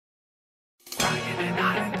crying and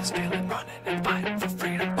hiding and stealing, running and fighting for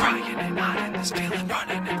freedom. Crying and hiding and stealing,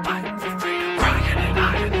 running and fighting for freedom. Crying and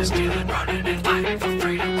hiding and stealing, running and fighting for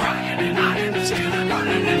freedom. Crying and hiding and stealing,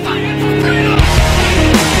 running and fighting for freedom.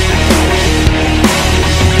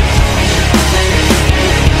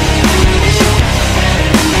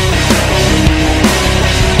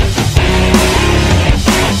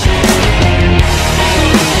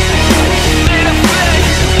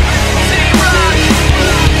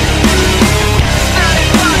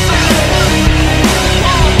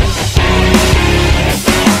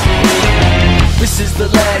 The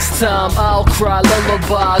last time I'll cry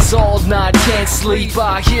lullabies all night, can't sleep,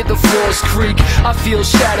 I hear the floors creak. I feel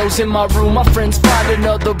shadows in my room, my friends find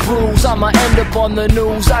another bruise. I'ma end up on the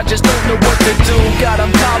news, I just don't know what to do. God,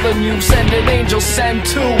 I'm calling you, send an angel, send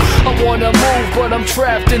two. I wanna move, but I'm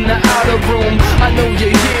trapped in the outer room. I know you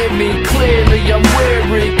hear me clearly, I'm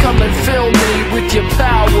weary. Come and fill me with your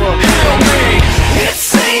power, heal me. It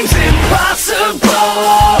seems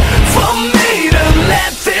impossible for me to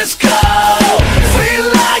let this go. Feel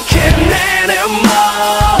like an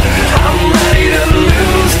animal, I'm ready to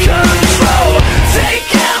lose control. Take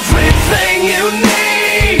everything you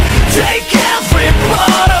need, take every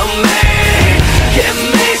part of me. Give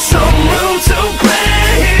me some room to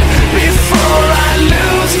breathe before I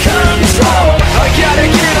lose control. I gotta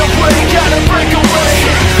get away, gotta break away.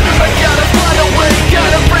 I gotta find a way,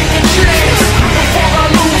 gotta break the chains. Before I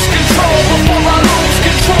lose control, before I lose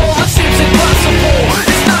control. It seems impossible,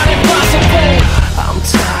 it's not impossible. I'm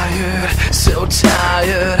tired, so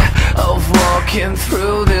tired of walking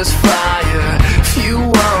through this fire. If you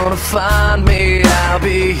wanna find me, I'll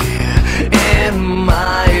be here in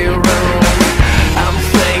my room. I'm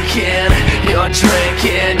thinking you're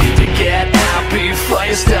drinking, need to get out before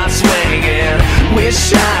you start swinging.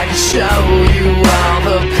 Wish I could show you all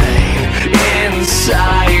the pain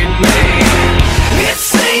inside me. It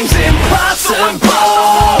seems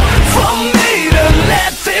impossible for me to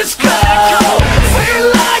let this go. Feel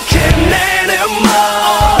like an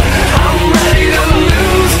animal, I'm ready to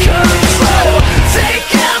lose control. Take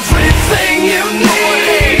everything you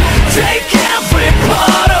need, take every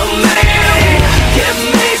part of me. Give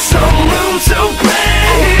me some room to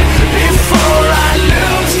breathe before I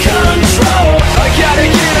lose control. I gotta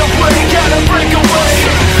get away, gotta break away.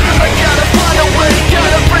 I gotta find a way,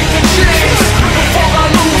 gotta break the chains. Before I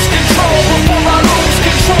lose control, before I lose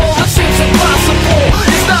control. It seems impossible,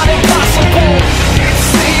 it's not impossible. It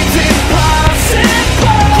seems impossible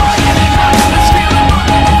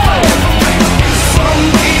for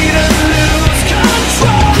me to lose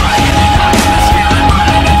control.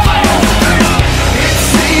 It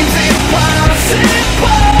seems impossible.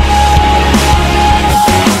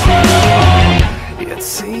 It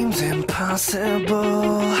seems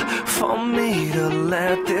impossible for me to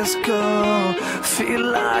let this go. Feel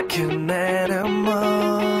like an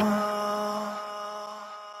animal.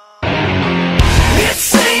 It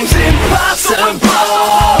seems impossible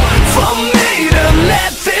for me to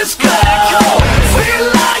let this go. Feel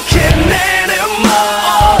like